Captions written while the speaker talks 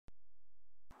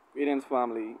Greetings,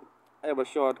 family. I have a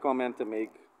short comment to make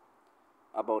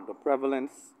about the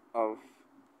prevalence of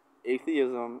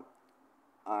atheism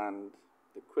and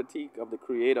the critique of the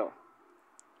Creator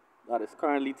that is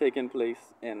currently taking place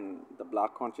in the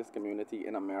Black conscious community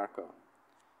in America.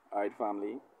 All right,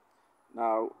 family.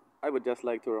 Now, I would just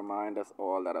like to remind us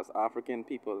all that as African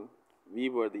people, we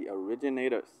were the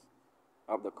originators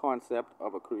of the concept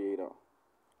of a Creator,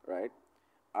 right?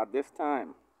 At this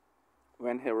time,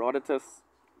 when Herodotus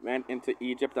went into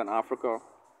Egypt and Africa,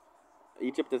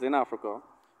 Egypt is in Africa,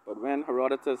 but when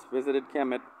Herodotus visited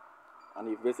Kemet and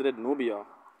he visited Nubia,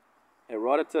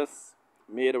 Herodotus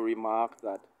made a remark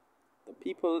that the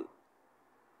people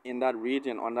in that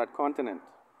region, on that continent,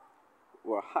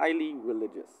 were highly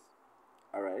religious.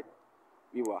 All right?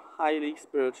 We were highly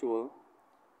spiritual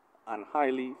and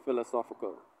highly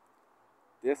philosophical.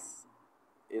 This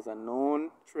is a known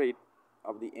trait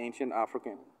of the ancient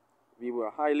African. We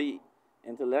were highly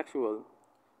intellectual,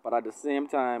 but at the same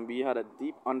time, we had a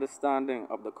deep understanding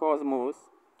of the cosmos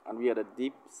and we had a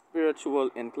deep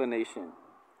spiritual inclination.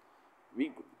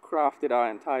 We crafted our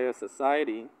entire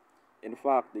society. In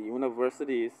fact, the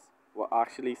universities were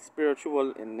actually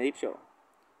spiritual in nature.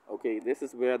 Okay, this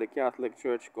is where the Catholic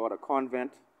Church got a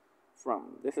convent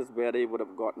from. This is where they would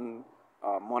have gotten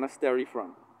a monastery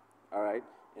from. All right,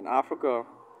 in Africa,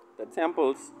 the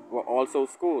temples were also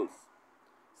schools.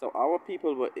 So our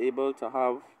people were able to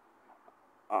have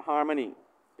a harmony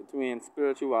between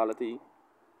spirituality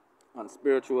and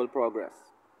spiritual progress.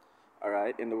 All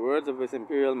right, in the words of His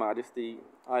Imperial Majesty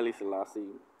Haile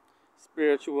Selassie,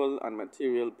 spiritual and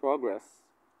material progress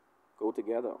go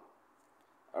together.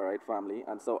 All right, family.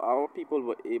 And so our people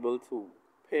were able to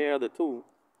pair the two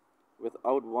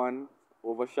without one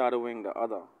overshadowing the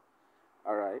other.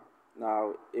 All right.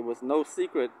 Now, it was no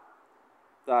secret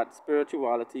that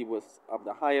spirituality was of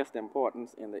the highest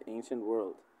importance in the ancient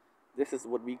world. This is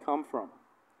what we come from.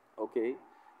 Okay?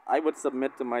 I would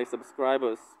submit to my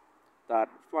subscribers that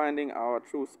finding our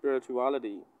true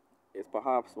spirituality is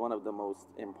perhaps one of the most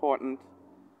important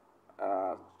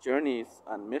journeys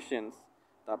and missions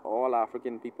that all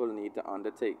African people need to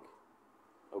undertake.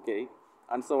 Okay?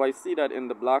 And so I see that in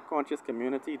the Black conscious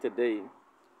community today,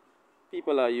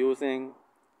 people are using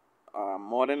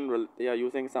they are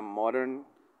using some modern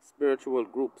spiritual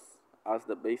groups as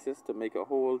the basis to make a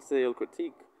wholesale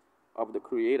critique of the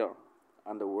Creator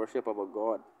and the worship of a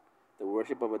God, the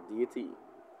worship of a deity.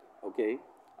 Okay?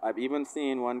 I've even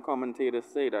seen one commentator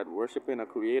say that worshiping a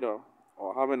Creator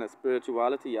or having a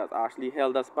spirituality has actually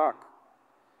held us back.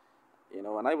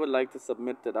 And I would like to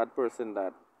submit to that person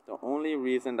that the only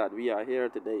reason that we are here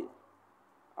today,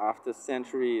 after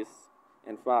centuries,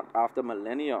 in fact, after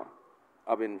millennia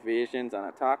of invasions and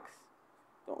attacks,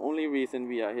 the only reason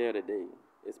we are here today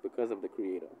is because of the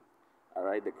Creator. All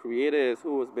right, the Creator is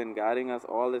who has been guiding us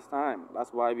all this time.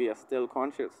 That's why we are still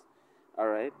conscious. All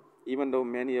right, even though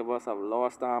many of us have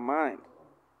lost our mind.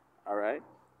 All right,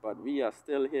 but we are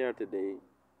still here today,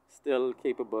 still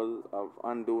capable of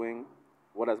undoing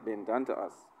what has been done to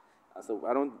us. And so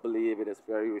I don't believe it is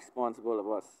very responsible of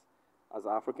us as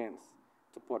Africans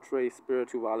to portray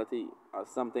spirituality as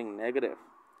something negative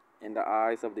in the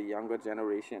eyes of the younger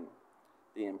generation.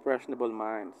 The impressionable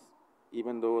minds,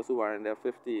 even those who are in their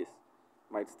 50s,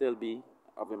 might still be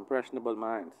of impressionable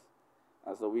minds.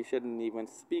 And so we shouldn't even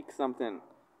speak something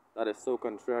that is so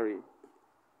contrary.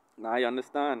 Now I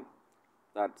understand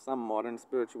that some modern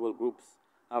spiritual groups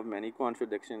have many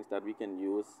contradictions that we can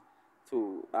use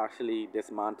to actually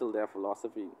dismantle their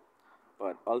philosophy.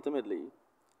 But ultimately,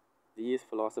 these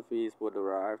philosophies were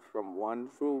derived from one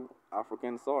true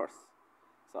African source.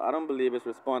 So I don't believe it's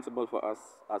responsible for us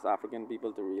as African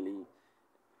people to really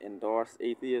endorse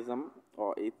atheism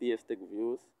or atheistic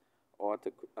views or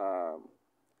to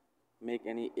make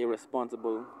any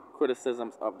irresponsible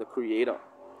criticisms of the Creator.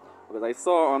 Because I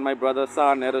saw on my brother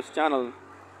Sa Netter's channel,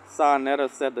 Sa Netter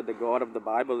said that the God of the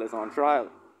Bible is on trial.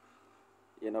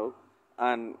 You know,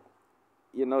 and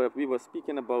if we were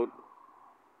speaking about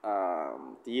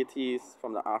deities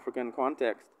from the African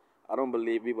context, I don't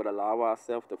believe we would allow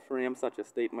ourselves to frame such a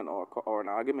statement or an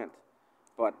argument.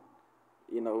 But,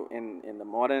 in the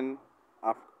modern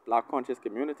Black conscious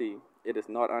community, it is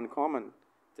not uncommon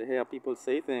to hear people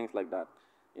say things like that.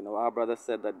 Our brother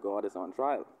said that God is on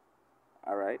trial.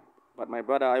 All right? But my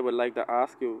brother, I would like to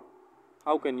ask you,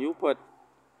 how can you put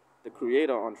the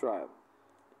Creator on trial?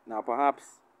 Now, perhaps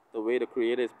the way the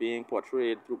Creator is being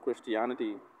portrayed through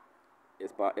Christianity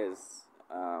is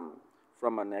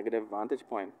from a negative vantage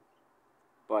point.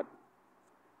 But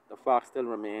the fact still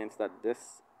remains that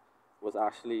this was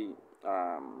actually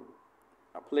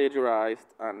a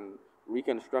plagiarized and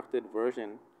reconstructed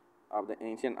version of the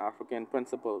ancient African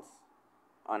principles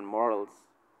and morals.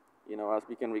 As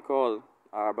we can recall,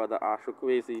 our brother Ashra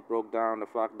Kwesi broke down the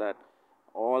fact that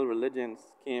all religions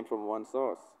came from one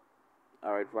source,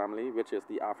 all right, family, which is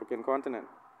the African continent.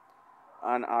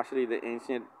 And actually, the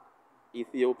ancient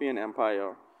Ethiopian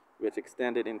Empire, which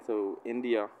extended into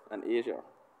India and Asia,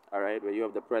 all right, where you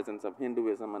have the presence of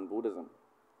Hinduism and Buddhism,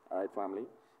 all right, family.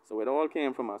 So it all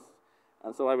came from us.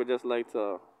 And so I would just like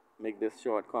to make this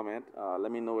short comment.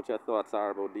 Let me know what your thoughts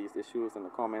are about these issues in the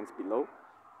comments below.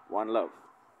 One love.